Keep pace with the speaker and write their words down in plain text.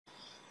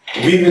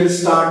We will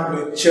start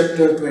with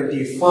chapter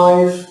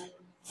 25,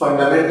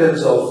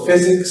 Fundamentals of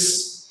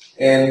Physics,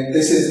 and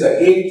this is the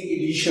 8th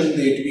edition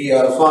that we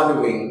are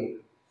following,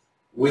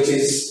 which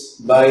is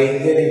by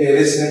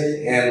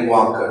derivation and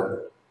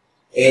Walker.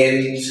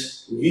 And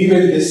we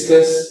will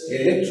discuss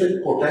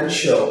electric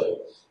potential,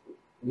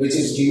 which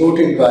is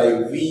denoted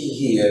by V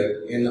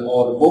here in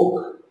our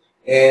book,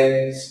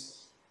 and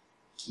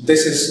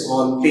this is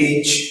on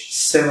page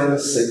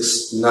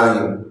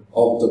 769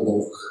 of the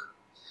book.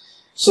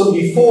 So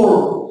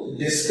before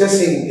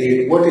discussing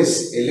that what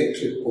is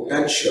electric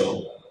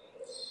potential,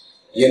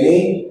 यानी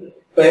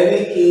पहले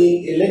कि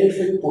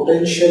electric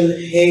potential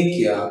है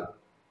क्या,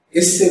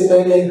 इससे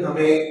पहले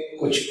हमें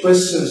कुछ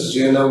questions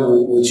जो है ना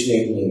वो पूछने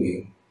होंगे,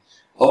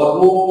 और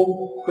वो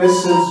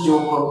questions जो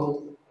हम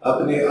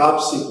अपने आप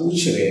से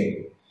पूछ रहे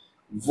हैं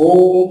वो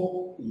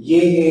ये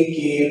है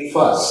कि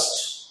first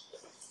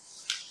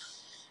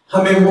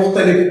हमें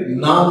मुख्तलिफ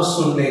नाम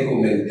सुनने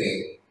को मिलते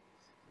हैं।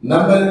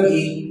 नंबर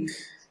एक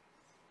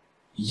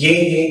ये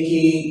है कि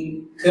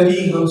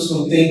कभी हम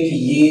सुनते हैं कि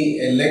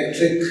ये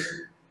इलेक्ट्रिक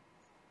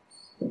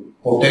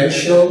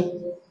पोटेंशियल,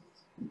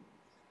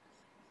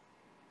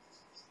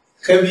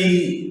 कभी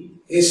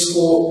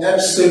इसको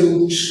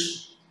एब्सोल्यूट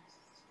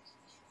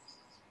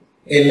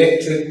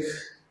इलेक्ट्रिक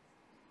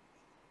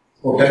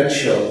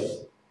पोटेंशियल,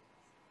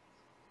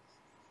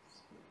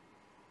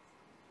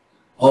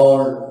 और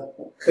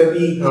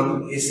कभी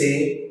हम इसे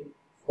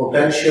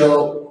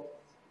पोटेंशियल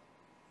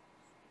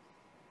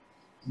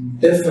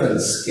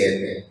डिफरेंस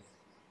कहते हैं।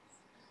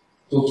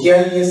 तो क्या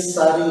ये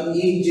सारे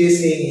एक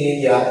जैसे हैं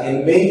या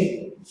इनमें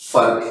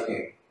फर्क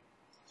है?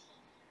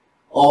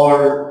 और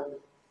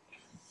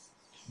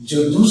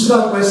जो दूसरा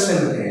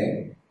क्वेश्चन है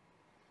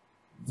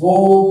वो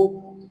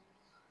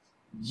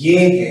ये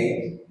है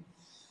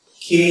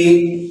कि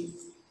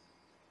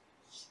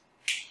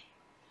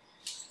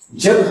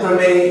जब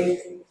हमें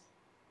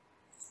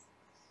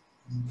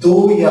दो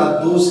या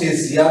दो से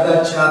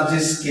ज्यादा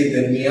चार्जेस के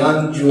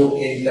दरमियान जो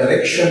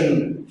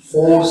इंटरेक्शन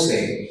फोर्स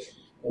है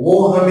वो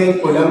हमें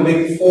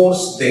कूलम्बिक फोर्स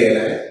दे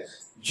रहा है,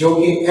 जो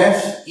कि F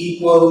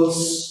equals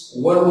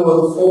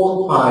 1/4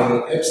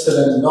 pi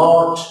epsilon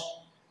not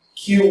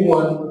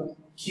Q1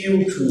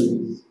 Q2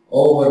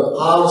 over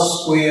R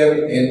square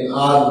in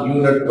R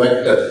unit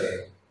vector है।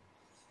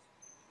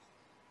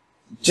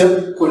 जब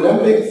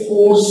कूलम्बिक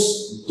फोर्स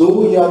दो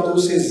या दो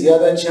से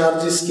ज्यादा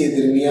चार्जेस के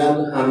दरमियान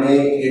हमें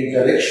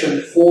इंटरेक्शन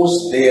फोर्स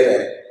दे रहा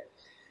है,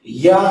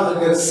 या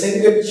अगर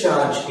सिंगल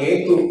चार्ज है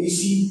तो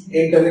इसी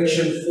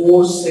इंटरेक्शन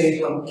फोर्स से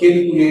हम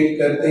कैलकुलेट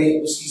करते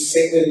हैं उसी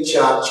सिंगल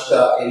चार्ज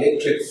का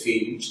इलेक्ट्रिक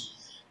फील्ड,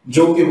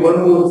 जो कि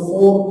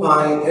 1/4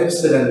 पाई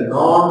एप्सिलॉन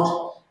नॉट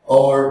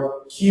और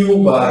Q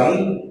बाई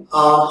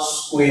R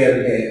स्क्वायर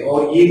है, और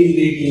ये भी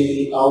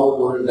रेडियली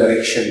आउटवर्ड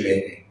डायरेक्शन में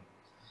है।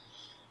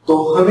 तो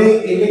हमें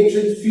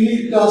इलेक्ट्रिक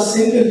फील्ड का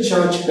सिंगल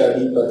चार्ज का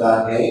भी पता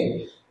है,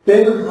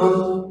 फिर हम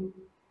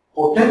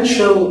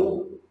पोटेंशियल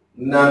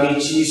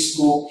नामी चीज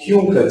को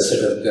क्यों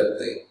कंसिडर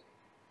करते हैं,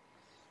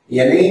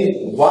 यानी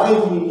why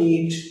we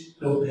need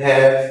to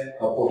have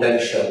a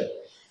potential,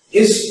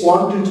 इस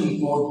क्वांटिटी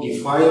को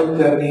डिफाइन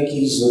करने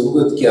की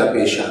जरूरत क्या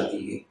पेश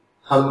आती है,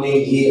 हमने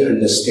ये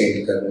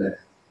अंडरस्टैंड करना है।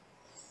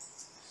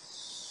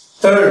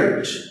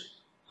 थर्ड,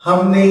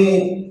 हमने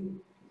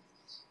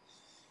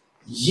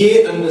ये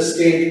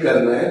अंडरस्टैंड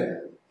करना है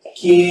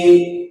कि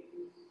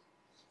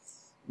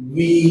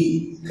we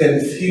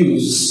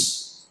confuse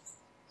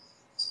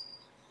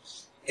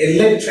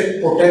electric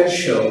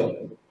potential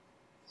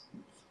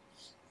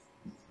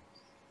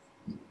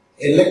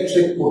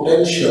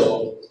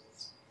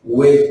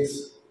with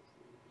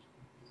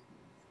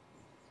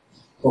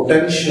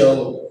potential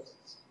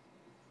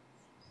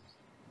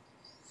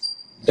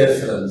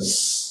difference,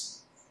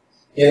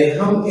 यानी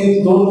हम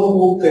इन दोनों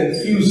को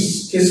कंफ्यूज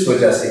किस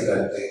वजह से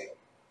करते हैं।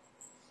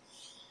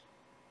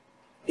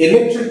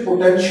 इलेक्ट्रिक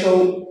पोटेंशियल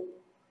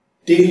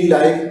डेली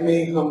लाइफ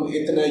में हम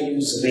इतना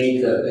यूज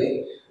नहीं करते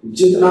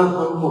जितना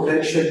हम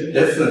पोटेंशियल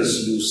डिफरेंस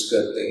यूज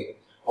करते हैं,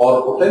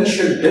 और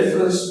पोटेंशियल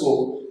डिफरेंस को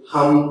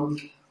हम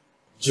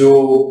जो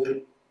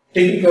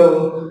टिपिकल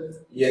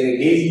यानी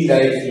डेली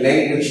लाइफ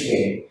लैंग्वेज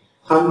है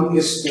हम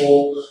इसको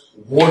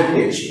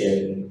वोल्टेज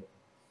कहते हैं।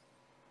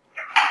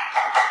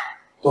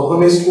 तो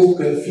हम इसको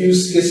कंफ्यूज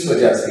किस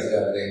वजह से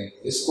कर रहे हैं,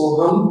 इसको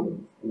हम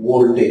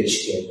वोल्टेज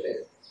कहते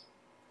हैं,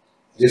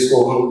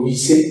 जिसको हम V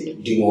से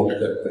डिनोट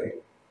करते हैं।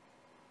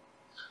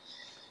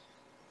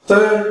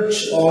 थर्ड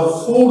और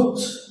फोर्थ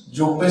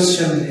जो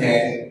क्वेश्चन है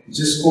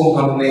जिसको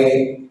हमने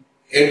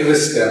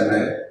एड्रेस करना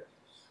है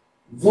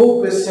वो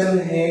क्वेश्चन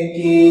है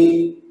कि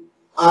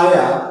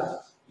आया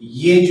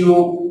ये जो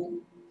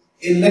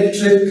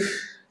इलेक्ट्रिक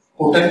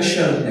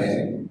पोटेंशियल है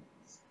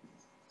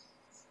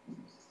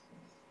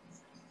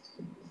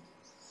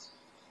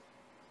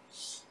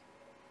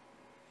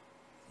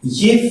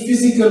ये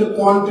फिजिकल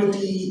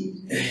क्वांटिटी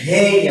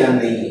है या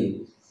नहीं।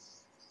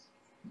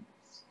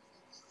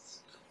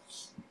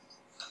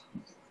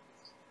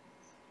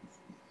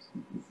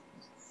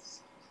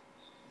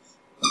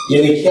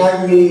 यानी क्या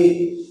ये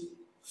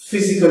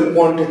फिजिकल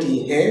क्वांटिटी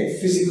है।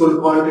 फिजिकल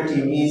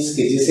क्वांटिटी मीन्स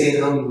कि जिसे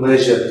हम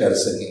मेजर कर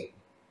सकें,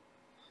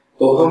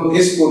 तो हम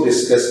इसको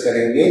डिस्कस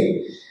करेंगे।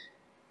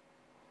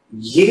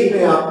 ये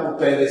मैं आपको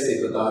पहले से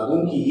बता दूं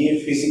कि ये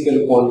फिजिकल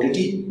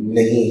क्वांटिटी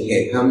नहीं है,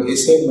 हम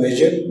इसे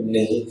मेजर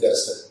नहीं कर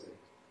सकते।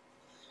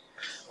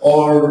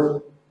 और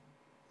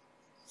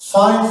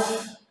 5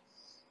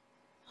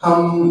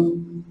 हम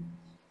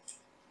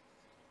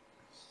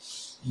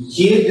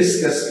ये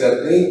डिस्कस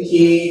करते हैं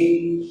कि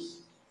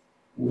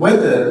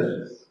whether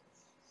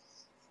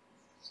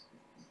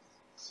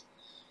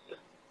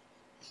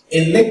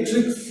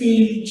electric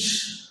field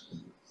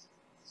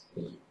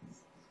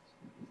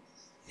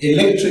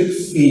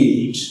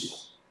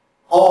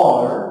or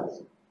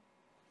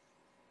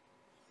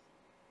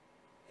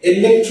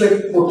electric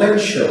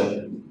potential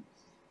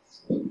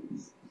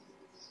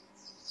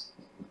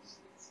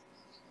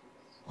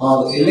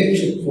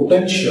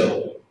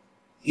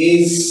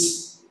is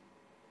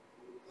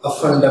a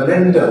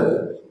fundamental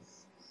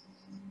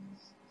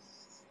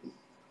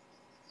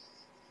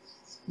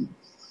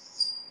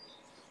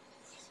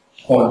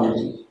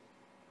quantity.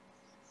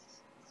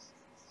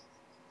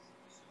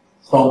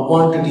 From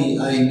quantity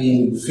I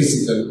mean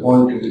physical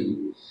quantity,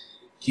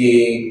 कि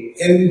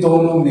इन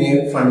दोनों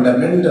में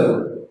फंडामेंटल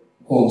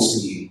कौन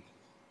सी है।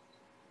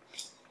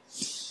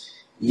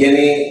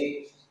 यानी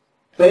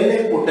पहले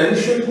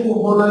पोटेंशियल को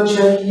होना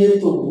चाहिए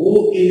तो वो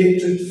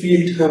इलेक्ट्रिक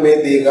फील्ड हमें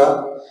देगा,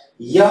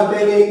 या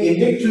पहले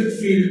इलेक्ट्रिक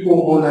फील्ड को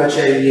होना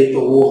चाहिए तो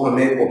वो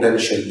हमें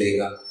पोटेंशियल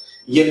देगा।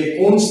 यानी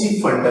कौन सी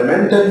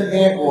फंडामेंटल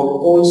है और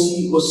कौन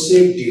सी उससे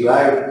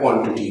डिराइव्ड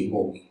क्वांटिटी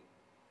होगी।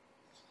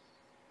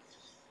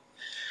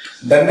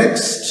 The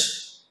next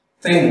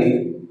thing,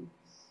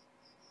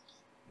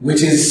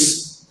 which is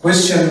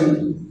question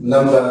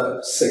number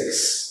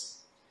 6,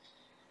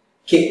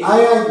 कि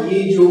आया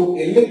ये जो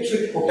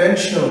इलेक्ट्रिक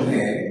पोटेंशियल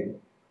है,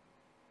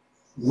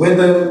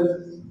 whether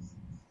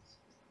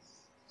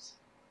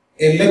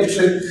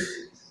electric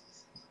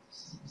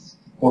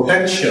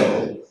potential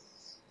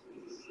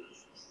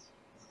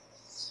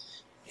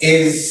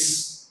is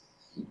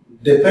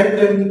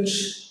dependent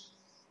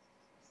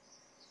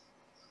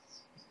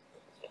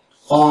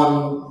on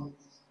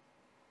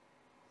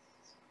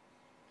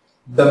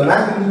the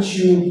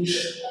magnitude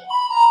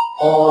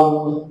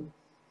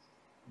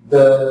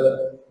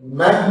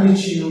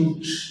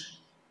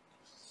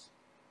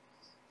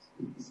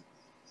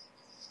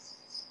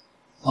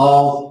of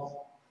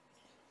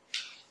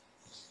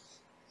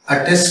a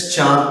test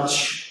charge।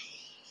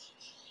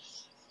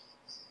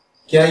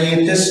 क्या ये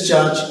टेस्ट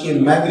चार्ज के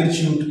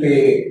मैग्नीट्यूड पे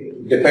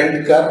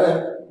डिपेंड कर रहा है।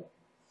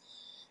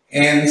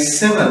 एंड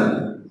 7,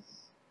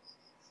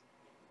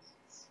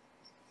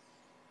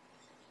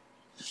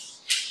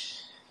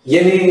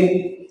 यानी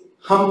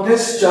हम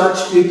टेस्ट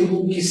चार्ज के थ्रू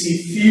किसी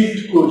फील्ड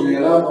को जो है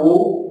ना वो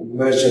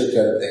मेजर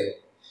करते हैं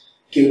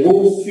कि वो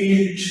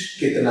फील्ड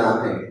कितना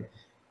है।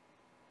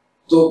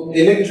 तो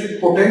इलेक्ट्रिक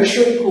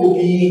पोटेंशियल को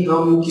भी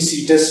हम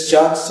किसी टेस्ट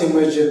चार्ज से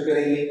मेजर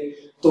करेंगे,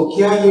 तो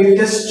क्या ये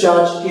टेस्ट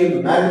चार्ज के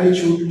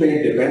मैग्नीट्यूड पे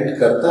डिपेंड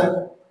करता है।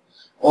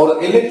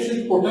 और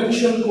इलेक्ट्रिक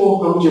पोटेंशियल को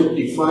हम जब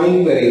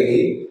डिफाइन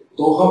करेंगे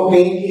तो हम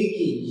कहेंगे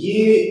कि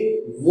ये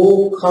वो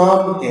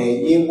काम है,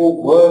 ये वो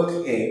वर्क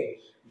है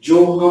जो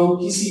हम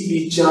किसी भी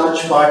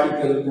चार्ज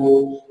पार्टिकल को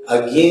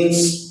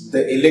अगेंस्ट द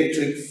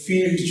इलेक्ट्रिक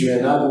फील्ड जो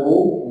है ना वो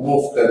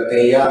मूव करते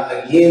हैं, या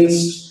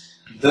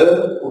अगेंस्ट द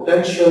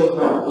पोटेंशियल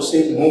हम उसे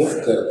मूव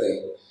करते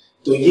हैं,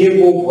 तो ये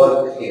वो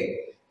वर्क है।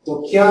 तो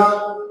क्या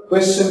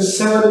क्वेश्चन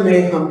 7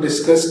 में हम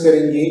डिस्कस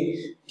करेंगे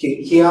कि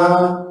क्या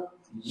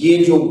ये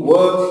जो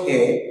वर्क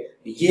है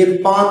ये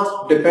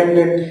पाथ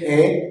डिपेंडेंट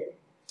है।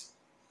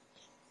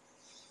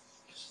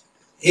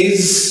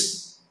 इज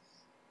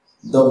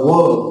द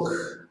वर्क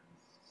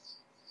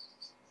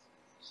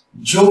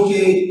जो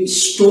कि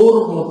स्टोर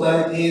होता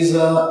है as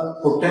a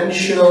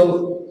potential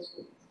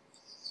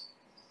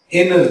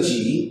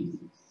energy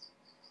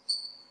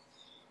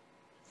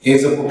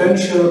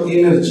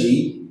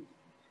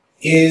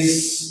is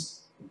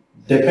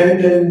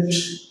dependent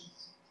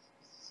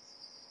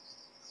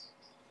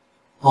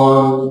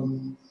on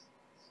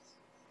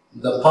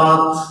the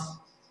path,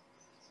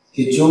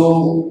 कि जो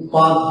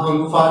पाथ हम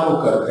फॉलो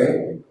करते हैं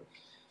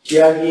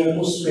क्या ये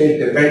उस पे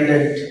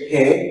डिपेंडेंट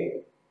है।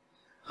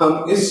 हम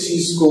इस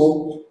चीज को,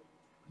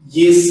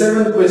 ये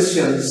 7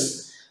 क्वेश्चंस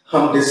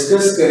हम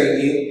डिस्कस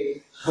करेंगे,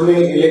 हमें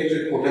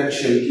इलेक्ट्रिक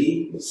पोटेंशियल की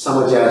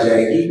समझ आ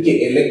जाएगी कि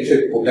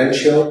इलेक्ट्रिक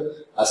पोटेंशियल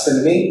असल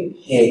में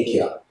है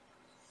क्या।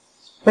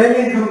 पहले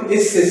हम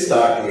इससे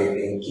स्टार्ट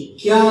लेते हैं कि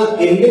क्या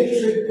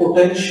electric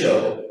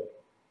potential,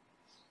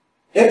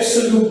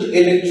 absolute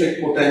electric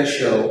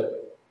potential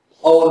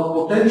और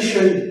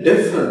पोटेंशियल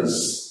डिफरेंस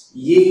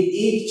ये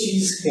एक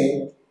चीज है।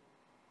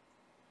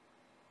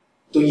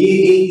 तो ये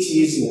एक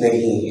चीज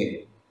नहीं है,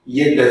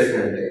 ये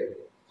डिफरेंट है।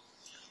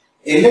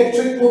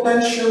 इलेक्ट्रिक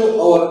पोटेंशियल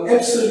और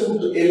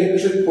एब्सोल्यूट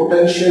इलेक्ट्रिक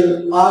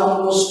पोटेंशियल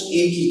ऑलमोस्ट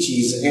एक ही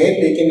चीज है,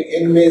 लेकिन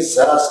इनमें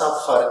जरा सा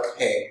फर्क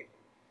है।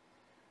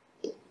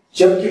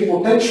 जबकि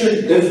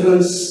पोटेंशियल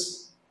डिफरेंस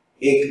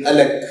एक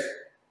अलग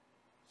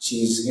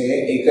चीज है,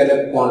 एक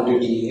अलग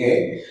क्वांटिटी है,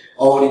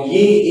 और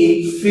ये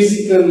एक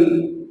फिजिकल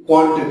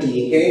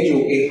क्वांटिटी है जो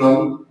कि हम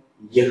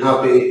यहाँ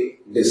पे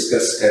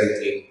डिस्कस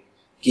करेंगे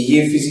कि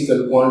ये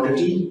फिजिकल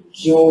क्वांटिटी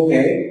क्यों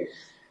है।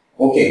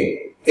 ओके,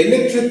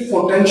 इलेक्ट्रिक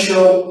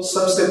पोटेंशियल,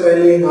 सबसे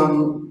पहले हम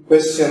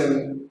क्वेश्चन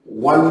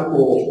 1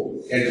 को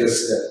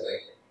एड्रेस करते हैं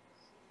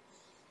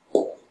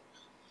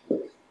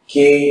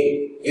कि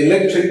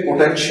इलेक्ट्रिक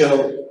पोटेंशियल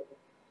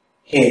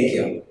है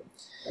क्या।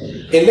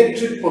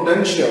 इलेक्ट्रिक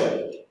पोटेंशियल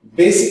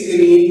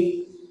बेसिकली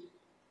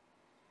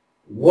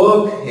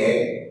वर्क है।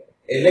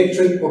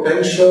 Electric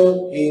potential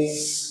is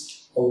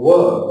a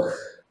work.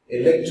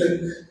 Electric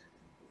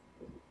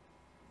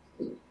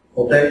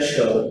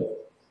potential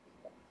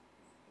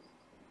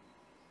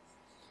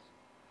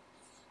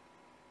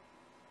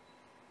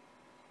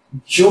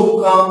जो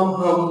काम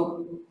हम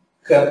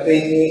करते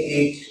हैं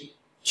एक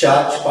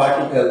चार्ज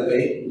पार्टिकल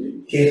पे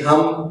कि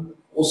हम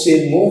उसे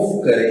मूव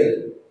करें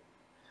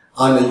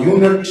on a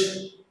unit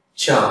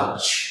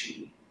charge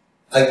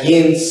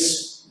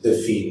against the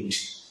field.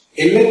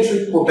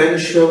 Electric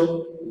potential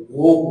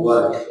वो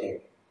वर्क है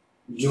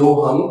जो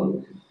हम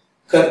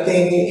करते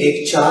हैं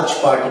एक चार्ज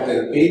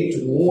पार्टिकल पे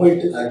to move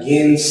it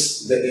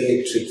against the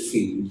electric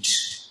field.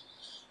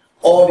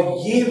 और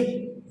ये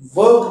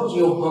वर्क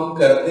जो हम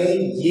करते हैं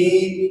ये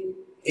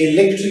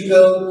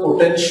इलेक्ट्रिकल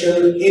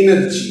पोटेंशियल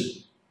एनर्जी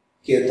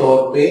के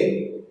तौर पे,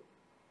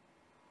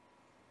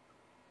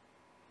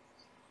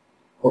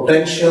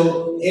 potential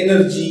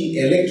energy,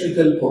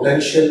 electrical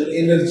potential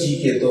energy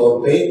के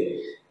तौर पे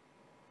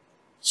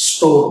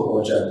स्टोर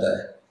हो जाता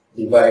है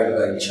डिवाइड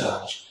बाय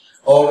चार्ज।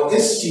 और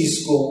इस चीज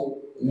को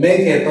मैं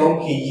कहता हूं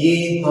कि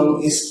ये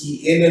हम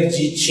इसकी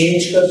एनर्जी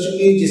चेंज कर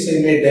चुके, जिसे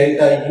मैं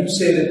डेल्टा यू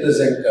से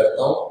रिप्रेजेंट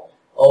करता हूं,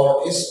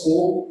 और इसको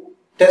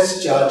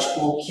टेस्ट चार्ज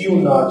को क्यू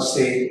नॉट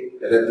से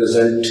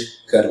रिप्रेजेंट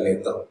कर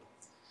लेता हूं।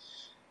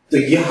 तो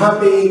यहां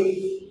पे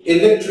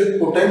इलेक्ट्रिक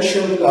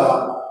पोटेंशियल का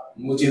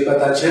मुझे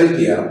पता चल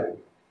गया।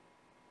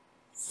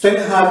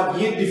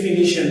 फिलहाल ये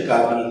डिफिनीशन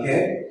काफी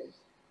है,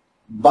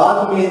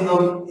 बाद में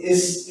हम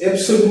इस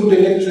एब्सोल्यूट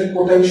इलेक्ट्रिक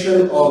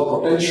पोटेंशियल और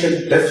पोटेंशियल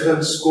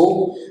डिफरेंस को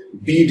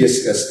भी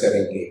डिस्कस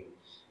करेंगे।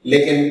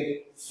 लेकिन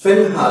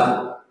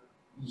फिलहाल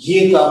ये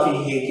काफी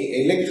है कि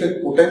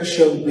इलेक्ट्रिक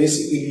पोटेंशियल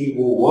बेसिकली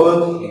वो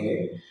वर्क है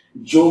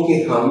जो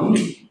कि हम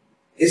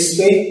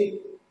इसमें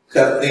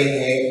करते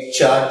हैं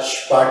चार्ज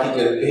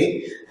पार्टिकल पे,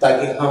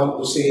 ताकि हम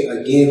उसे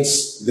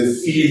अगेंस्ट द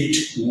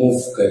फील्ड मूव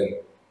करें।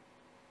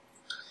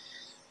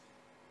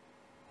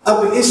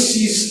 अब इस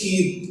चीज की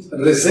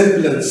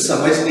रिजेम्बलेंस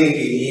समझने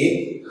के लिए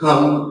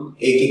हम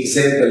एक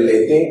एग्जांपल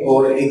लेते हैं,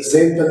 और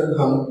एग्जांपल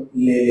हम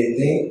ले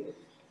लेते हैं।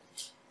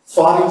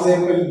 फॉर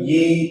एग्जांपल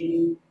ये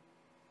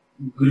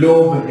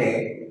ग्लोब है,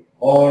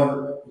 और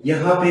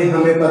यहां पे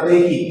हमें पता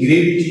है कि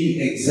ग्रेविटी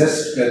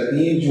एग्जिस्ट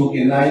करती है जो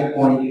कि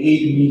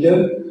 9.8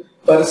 मीटर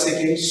पर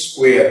सेकेंड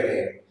स्क्वायर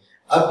है।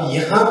 अब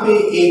यहां पे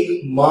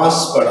एक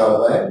मास पड़ा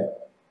हुआ है,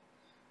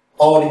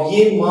 और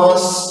ये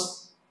मास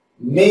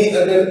मैं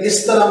अगर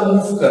इस तरह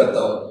मूव करता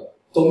हूं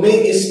तो मैं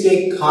इस पे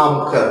काम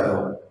कर रहा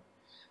हूं।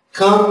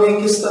 काम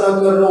मैं किस तरह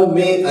कर रहा हूं?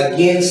 मैं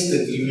अगेंस्ट द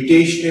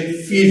ग्रेविटेशनल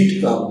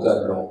फील्ड काम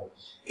कर रहा हूं।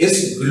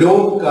 इस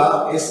ग्लोब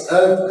का, इस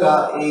अर्थ का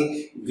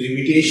एक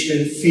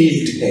ग्रेविटेशनल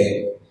फील्ड है,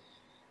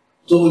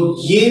 तो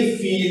ये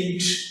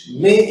फील्ड,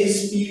 मैं इस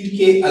फील्ड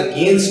के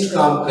अगेंस्ट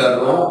काम कर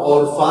रहा हूं,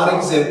 और फॉर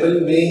एग्जांपल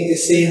मैं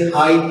इसे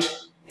हाइट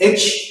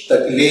h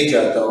तक ले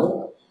जाता हूं,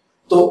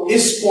 तो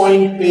इस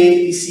पॉइंट पे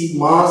इसी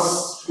मास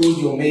को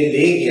जो मैं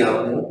ले गया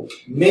हूं,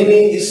 मैंने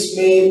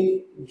इसमें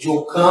जो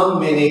काम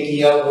मैंने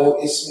किया वो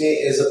इसमें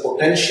एज अ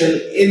पोटेंशियल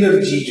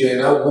एनर्जी जो है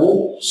ना वो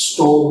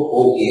स्टोर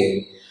हो गया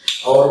है,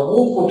 और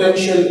वो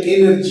पोटेंशियल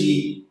एनर्जी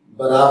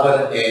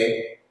बराबर है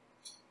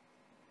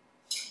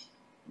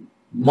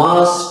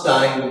मास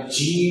टाइम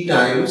g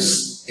टाइम्स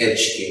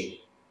h के।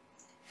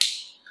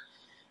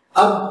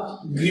 अब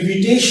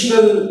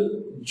ग्रेविटेशनल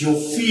जो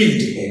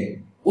फील्ड है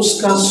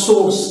उसका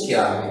सोर्स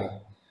क्या है,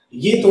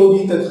 ये तो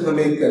अभी तक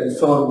हमें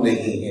कंफर्म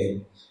नहीं है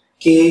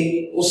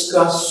कि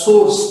उसका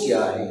सोर्स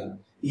क्या है।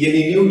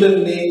 यानी न्यूटन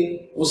ने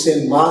उसे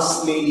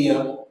मास ले लिया,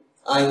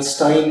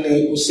 आइंस्टाइन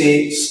ने उसे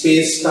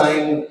स्पेस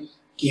टाइम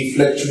की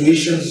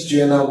फ्लक्चुएशंस जो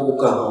है ना वो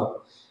कहा,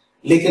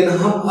 लेकिन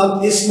हम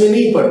अब इसमें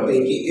नहीं पढ़ते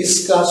कि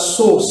इसका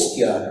सोर्स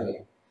क्या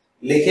है।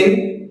 लेकिन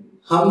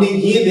हमने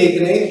ये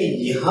देखना है कि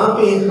यहां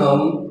पे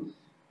हम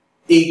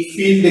एक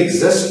फील्ड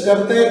एग्जिस्ट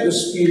करता है,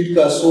 उस फील्ड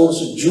का सोर्स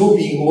जो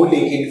भी हो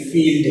लेकिन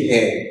फील्ड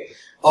है,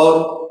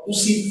 और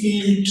उसी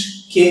फील्ड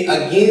के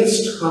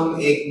अगेंस्ट हम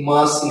एक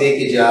मास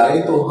लेके जा रहे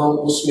हैं, तो हम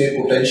उसमें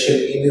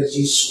पोटेंशियल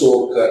एनर्जी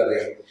स्टोर कर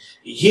रहे हैं।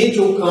 ये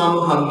जो काम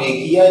हमने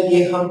किया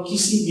ये हम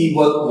किसी भी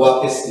वक्त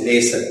वापस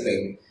ले सकते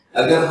हैं।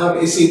 अगर हम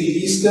इसे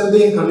रिलीज कर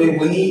दें, हमें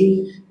वही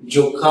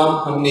जो काम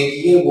हमने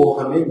किए वो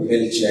हमें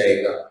मिल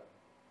जाएगा।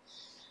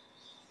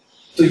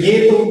 तो ये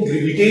तो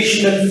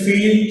ग्रेविटेशनल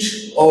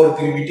फील्ड और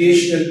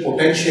ग्रेविटेशनल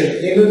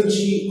पोटेंशियल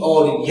एनर्जी,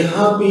 और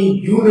यहां पे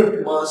यूनिट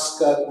मास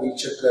का कोई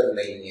चक्कर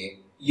नहीं है,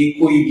 ये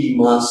कोई भी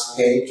मास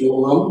है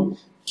जो हम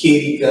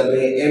कैरी कर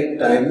रहे हैं m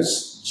टाइम्स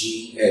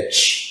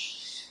gh।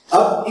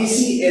 अब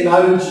इसी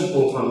एनालॉजी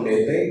को हम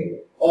लेते हैं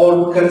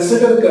और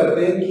कंसिडर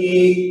करते हैं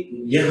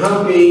कि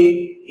यहां पे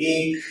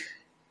एक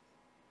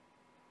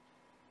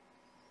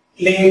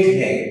प्लेट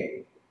है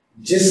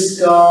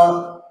जिसका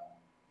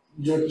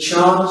जो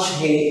चार्ज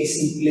है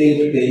इसी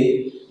प्लेट पे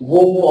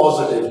वो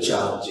पॉजिटिव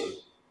चार्ज है,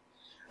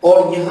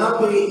 और यहां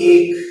पे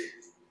एक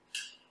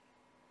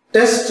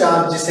टेस्ट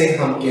चार्ज जिसे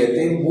हम कहते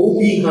हैं वो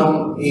भी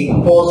हम एक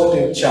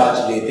पॉजिटिव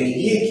चार्ज लेते हैं,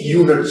 ये एक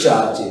यूनिट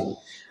चार्ज है।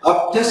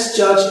 अब टेस्ट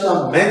चार्ज का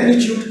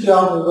मैग्नीट्यूड क्या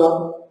होगा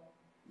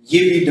ये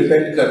भी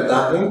डिपेंड करता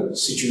है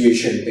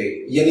सिचुएशन पे,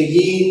 यानी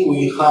ये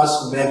कोई खास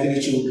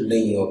मैग्नीट्यूड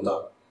नहीं होता,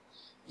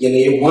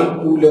 यानी 1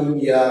 कूलम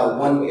या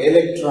 1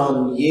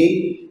 इलेक्ट्रॉन ये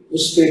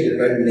उस पर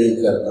डिपेंड नहीं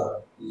करता,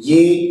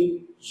 ये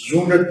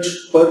यूनिट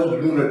पर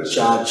यूनिट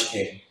चार्ज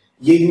है,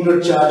 ये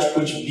यूनिट चार्ज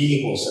कुछ भी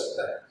हो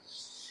सकता है।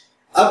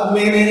 अब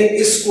मैंने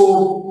इसको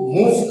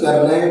मूव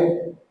करना है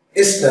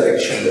इस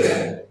डायरेक्शन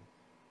में,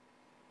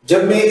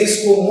 जब मैं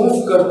इसको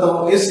मूव करता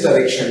हूं इस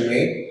डायरेक्शन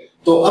में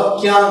तो अब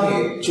क्या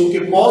है, चूंकि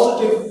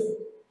पॉजिटिव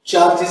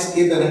चार्जेस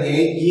इधर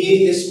है ये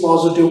इस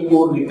पॉजिटिव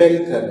को रिपेल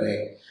कर रहे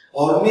हैं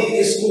और मैं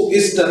इसको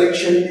इस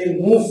डायरेक्शन में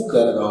मूव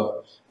कर रहा हूं,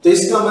 तो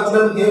इसका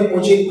मतलब है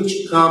मुझे कुछ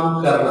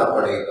काम करना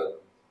पड़ेगा,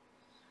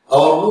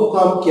 और वो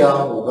काम क्या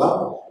होगा,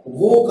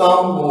 वो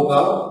काम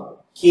होगा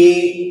कि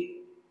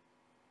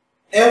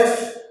F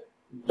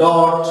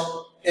डॉट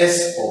S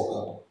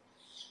होगा,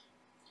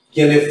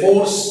 यानी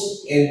फोर्स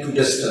इनटू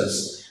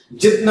डिस्टेंस,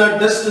 जितना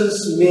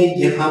डिस्टेंस में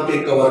यहां पे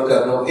कवर कर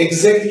रहा हूं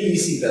एग्जैक्टली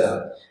इसी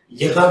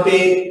तरह यहां पे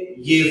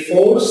ये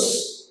फोर्स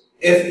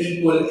F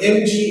इक्वल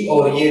mg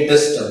और ये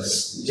डिस्टेंस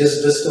जिस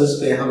डिस्टेंस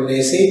पे हमने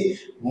इसे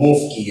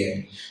मूव किया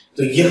है,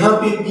 तो यहां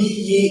पे भी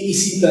ये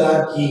इसी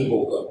तरह ही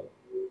होगा।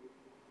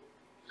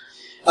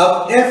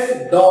 अब F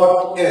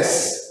डॉट S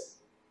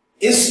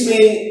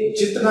इसमें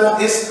जितना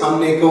इस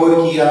हमने कवर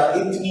किया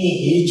इतनी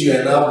ही जो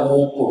है ना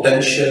वो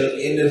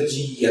पोटेंशियल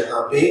एनर्जी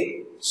यहां पे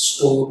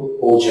स्टोर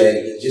हो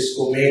जाएगी,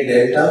 जिसको मैं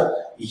डेल्टा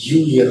U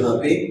यहां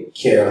पे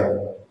कह रहा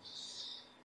हूं।